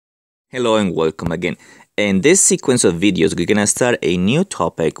Hello and welcome again. In this sequence of videos, we're going to start a new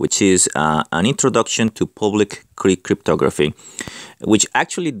topic, which is an introduction to public key cryptography, which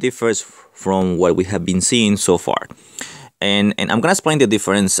actually differs from what we have been seeing so far. And I'm going to explain the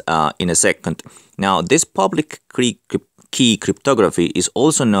difference in a second. Now, this public key cryptography is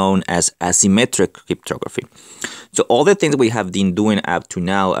also known as asymmetric cryptography. So all the things we have been doing up to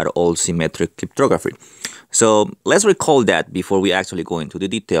now are all symmetric cryptography. So let's recall that before we actually go into the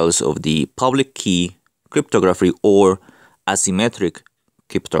details of the public key cryptography or asymmetric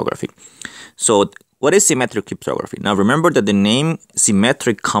cryptography. So what is symmetric cryptography? Now remember that the name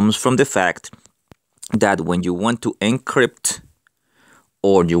symmetric comes from the fact that when you want to encrypt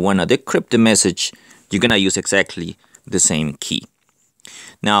or you want to decrypt the message, you're going to use exactly the same key.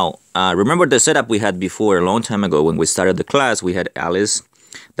 Now, remember the setup we had before a long time ago when we started the class. We had Alice,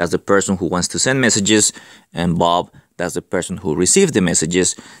 that's the person who wants to send messages, and Bob, that's the person who receives the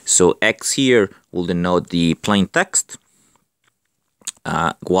messages. So X here will denote the plain text,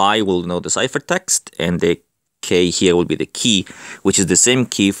 Y will denote the ciphertext, and the K here will be the key, which is the same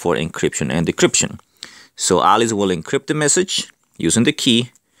key for encryption and decryption. So Alice will encrypt the message using the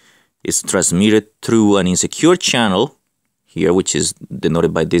key. It's transmitted through an insecure channel here, which is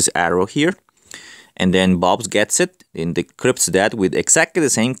denoted by this arrow here. And then Bob gets it and decrypts that with exactly the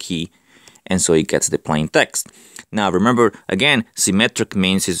same key, and so he gets the plain text. Now remember, again, symmetric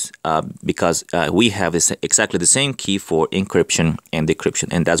means is because we have exactly the same key for encryption and decryption,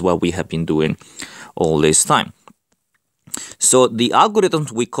 and that's what we have been doing all this time. So the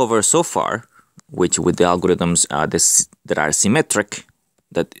algorithms we cover so far, which with the algorithms that are symmetric,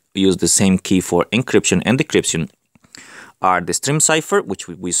 that use the same key for encryption and decryption, are the stream cipher, which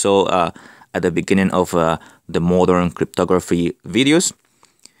we saw at the beginning of the modern cryptography videos,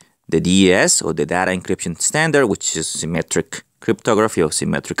 the DES or the data encryption standard, which is symmetric cryptography or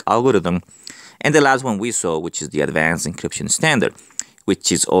symmetric algorithm, and the last one we saw, which is the advanced encryption standard,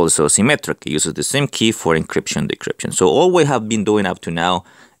 which is also symmetric. It uses the same key for encryption and decryption. So all we have been doing up to now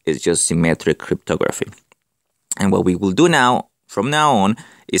is just symmetric cryptography. And what we will do now, from now on,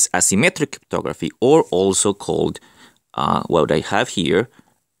 is asymmetric cryptography, or also called what I have here,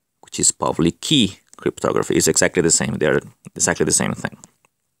 which is public key cryptography. It's exactly the same. They're exactly the same thing.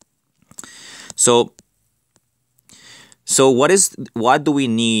 So what do we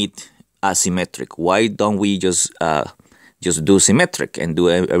need asymmetric? Why don't we just do symmetric and do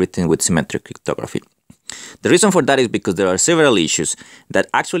everything with symmetric cryptography? The reason for that is because there are several issues that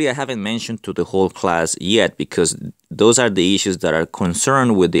actually I haven't mentioned to the whole class yet, because those are the issues that are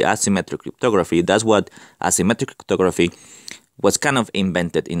concerned with the asymmetric cryptography. That's what asymmetric cryptography was kind of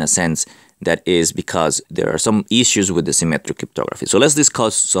invented, in a sense, that is because there are some issues with the symmetric cryptography. So let's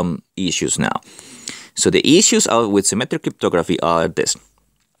discuss some issues now. So the issues with symmetric cryptography are this: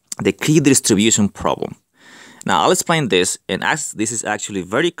 the key distribution problem. Now I'll explain this, and as this is actually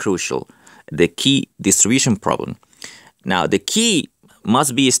very crucial, the key distribution problem. Now the key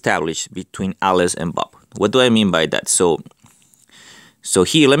must be established between Alice and Bob. What do I mean by that? So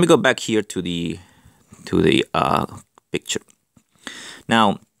here, let me go back here to the picture.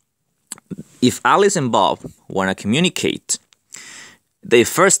 Now, if Alice and Bob want to communicate, they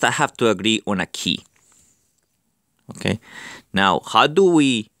first have to agree on a key. Okay. Now, how do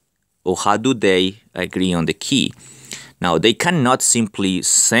they agree on the key? Now, they cannot simply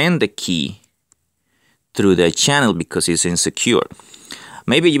send the key through the channel because it's insecure.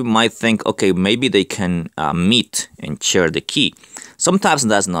 Maybe you might think, okay, maybe they can meet and share the key. Sometimes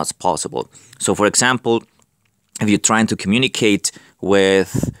that's not possible. So, for example, if you're trying to communicate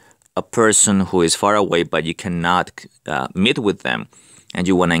with a person who is far away, but you cannot meet with them, and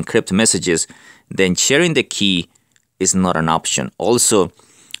you want to encrypt messages, then sharing the key is not an option. Also,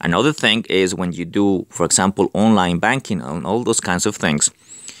 another thing is when you do, for example, online banking and all those kinds of things,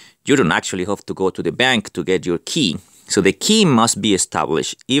 you don't actually have to go to the bank to get your key. So the key must be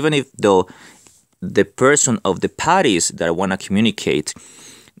established, even if though the person of the parties that want to communicate,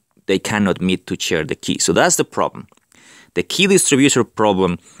 they cannot meet to share the key. So that's the problem. The key distribution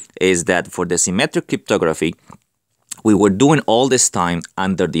problem is that for the symmetric cryptography, we were doing all this time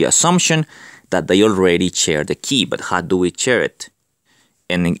under the assumption that they already share the key. But how do we share it?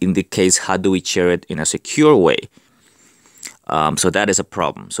 And in the case, how do we share it in a secure way? So that is a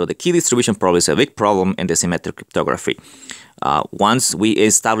problem. So the key distribution problem is a big problem in the symmetric cryptography. Once we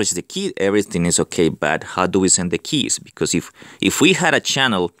establish the key, everything is okay. But how do we send the keys? Because if we had a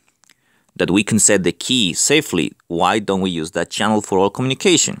channel that we can set the key safely, why don't we use that channel for all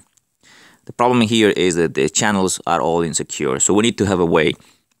communication? The problem here is that the channels are all insecure. So we need to have a way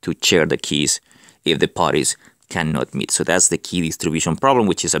to share the keys if the parties cannot meet. So that's the key distribution problem,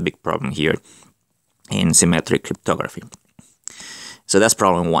 which is a big problem here in symmetric cryptography. So that's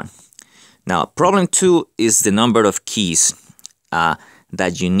problem 1. Now, problem 2 is the number of keys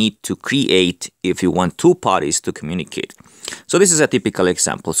that you need to create if you want two parties to communicate. So this is a typical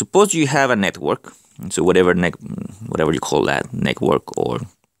example. Suppose you have a network, so whatever you call that, network or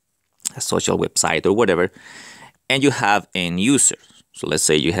a social website or whatever, and you have n users. So let's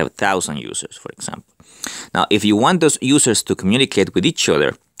say you have 1,000 users, for example. Now, if you want those users to communicate with each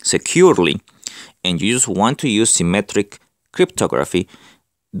other securely, and you just want to use symmetric cryptography,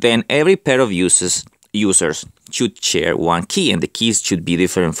 then every pair of users should share one key, and the keys should be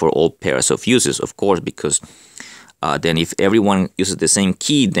different for all pairs of users, of course, because then if everyone uses the same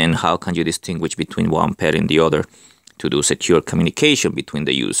key, then how can you distinguish between one pair and the other to do secure communication between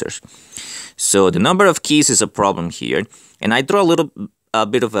the users? So the number of keys is a problem here, and I draw a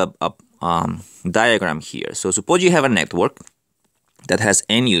bit of a diagram here. So suppose you have a network that has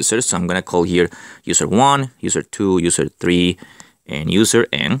n users, so I'm going to call here user 1, user 2, user 3, and user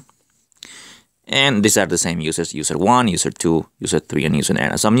n. And these are the same users, user 1, user 2, user 3, and user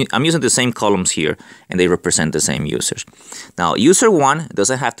n. So I'm using the same columns here, and they represent the same users. Now, user 1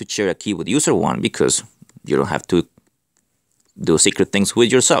 doesn't have to share a key with user 1 because you don't have to do secret things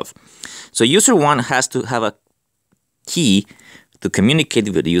with yourself. So user 1 has to have a key to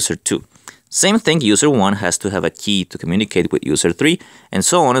communicate with user 2. Same thing, user 1 has to have a key to communicate with user 3, and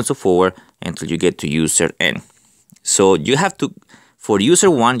so on and so forth until you get to user n. So you have to, for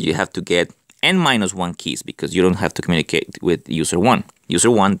user 1, you have to get n-1 keys because you don't have to communicate with user 1. User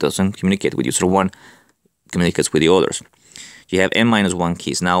 1 doesn't communicate with user 1, communicates with the others. You have n-1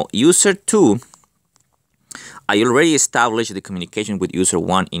 keys. Now, user 2, I already established the communication with user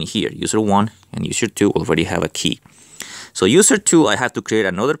 1 in here. User 1 and user 2 already have a key. So user 2, I have to create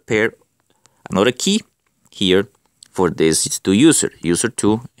another key here for these two users, user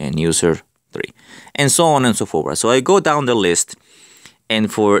 2 and user 3, and so on and so forth. So I go down the list, and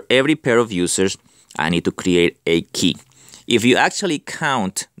for every pair of users, I need to create a key. If you actually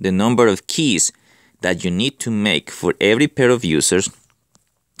count the number of keys that you need to make for every pair of users,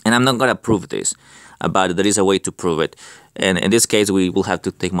 and I'm not going to prove this, but there is a way to prove it, and in this case, we will have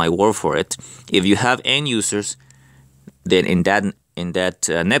to take my word for it. If you have n users, then in that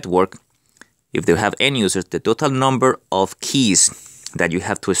network, if they have n users, the total number of keys that you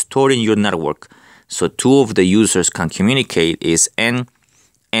have to store in your network so two of the users can communicate is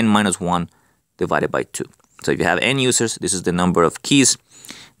n-1 divided by 2. So if you have n users, this is the number of keys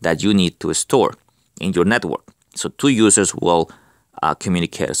that you need to store in your network. So two users will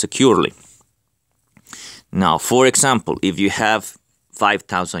communicate securely. Now, for example, if you have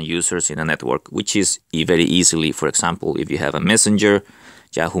 5,000 users in a network, which is very easily, for example, if you have a messenger,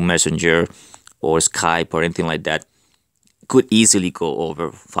 Yahoo Messenger, or Skype, or anything like that, could easily go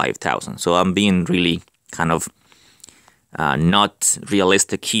over 5,000. So I'm being really kind of not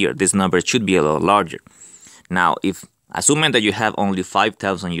realistic here. This number should be a lot larger. Now, if assuming that you have only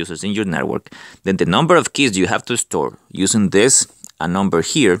 5,000 users in your network, then the number of keys you have to store using this number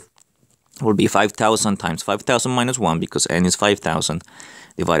here will be 5,000 times 5,000 minus 1, because n is 5,000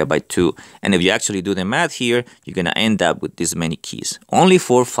 divided by 2. And if you actually do the math here, you're going to end up with this many keys, only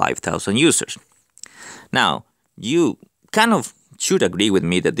for 5,000 users. Now, you kind of should agree with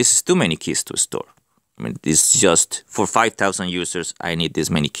me that this is too many keys to store. I mean, this is just for 5,000 users, I need this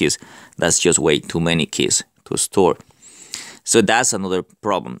many keys. That's just way too many keys to store. So that's another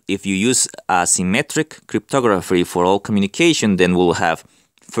problem. If you use symmetric cryptography for all communication, then we'll have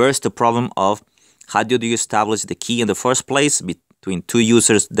first the problem of how do you establish the key in the first place between two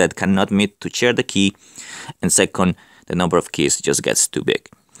users that cannot meet to share the key, and second, the number of keys just gets too big.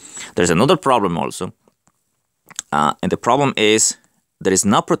 There's another problem also, and the problem is there is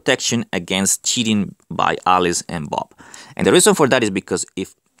no protection against cheating by Alice and Bob. And the reason for that is because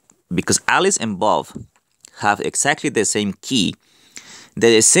Alice and Bob have exactly the same key,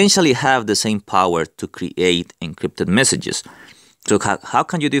 they essentially have the same power to create encrypted messages. So how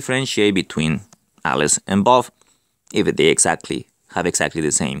can you differentiate between Alice and Bob if they have exactly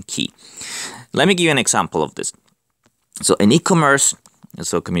the same key? Let me give you an example of this. So in e-commerce,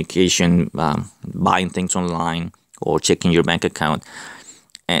 so communication, buying things online or checking your bank account,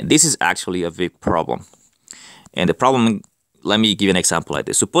 and this is actually a big problem. And the problem, let me give you an example like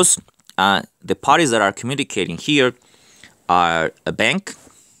this. Suppose the parties that are communicating here are a bank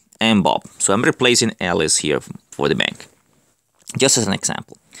and Bob. So I'm replacing Alice here for the bank, just as an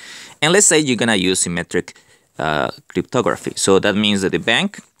example. And let's say you're going to use symmetric cryptography. So that means that the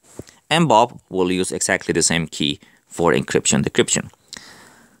bank and Bob will use exactly the same key for encryption, decryption.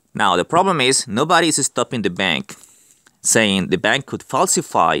 Now, the problem is nobody is stopping the bank, saying the bank could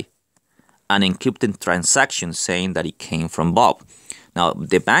falsify an encrypted transaction saying that it came from Bob. Now,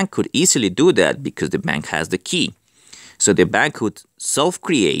 the bank could easily do that because the bank has the key. So the bank could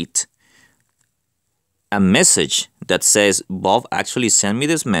self-create a message that says Bob actually sent me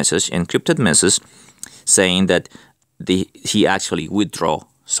this message, encrypted message, saying that he actually withdraw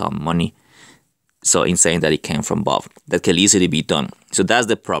some money. So in saying that it came from Bob, that can easily be done. So that's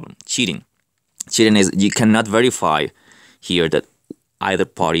the problem. Cheating. Cheating is you cannot verify here that either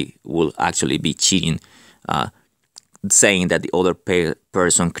party will actually be cheating, saying that the other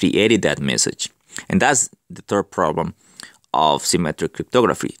person created that message. And that's the third problem of symmetric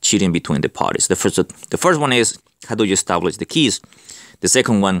cryptography, cheating between the parties. The first one is, how do you establish the keys? The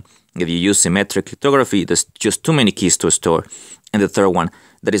second one, if you use symmetric cryptography, there's just too many keys to store. And the third one,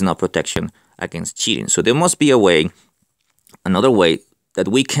 there is no protection against cheating. So there must be a way, another way, that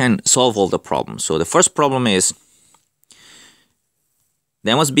we can solve all the problems. So the first problem is,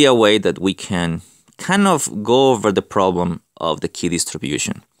 there must be a way that we can kind of go over the problem of the key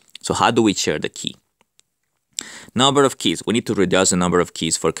distribution. So how do we share the key? Number of keys. We need to reduce the number of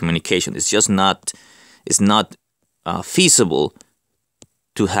keys for communication. It's just not feasible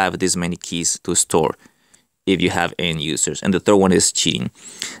to have this many keys to store if you have end users. And the third one is cheating.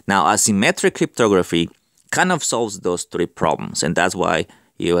 Now, asymmetric cryptography kind of solves those three problems, and that's why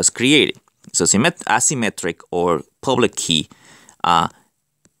it was created. So asymmetric or public key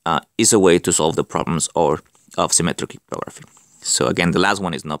is a way to solve the problems of symmetric cryptography. So again, the last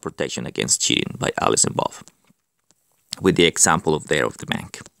one is no protection against cheating by Alice and Bob, with the example of the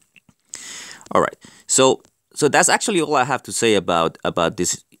bank. All right, so that's actually all I have to say about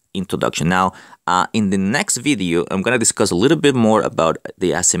this introduction. Now, in the next video, I'm going to discuss a little bit more about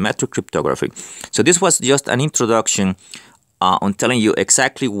the asymmetric cryptography. So this was just an introduction on telling you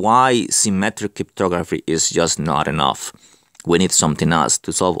exactly why symmetric cryptography is just not enough. We need something else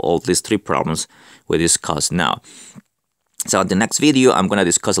to solve all these three problems we discussed now. So in the next video, I'm going to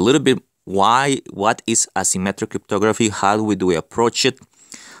discuss a little bit what is asymmetric cryptography, how do we approach it,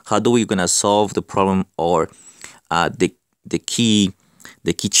 how do we gonna solve the problem or the key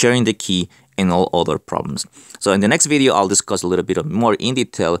sharing the key and all other problems. So in the next video, I'll discuss a little bit more in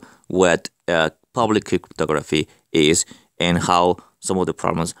detail what public key cryptography is and how some of the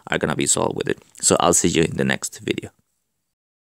problems are gonna be solved with it. So I'll see you in the next video.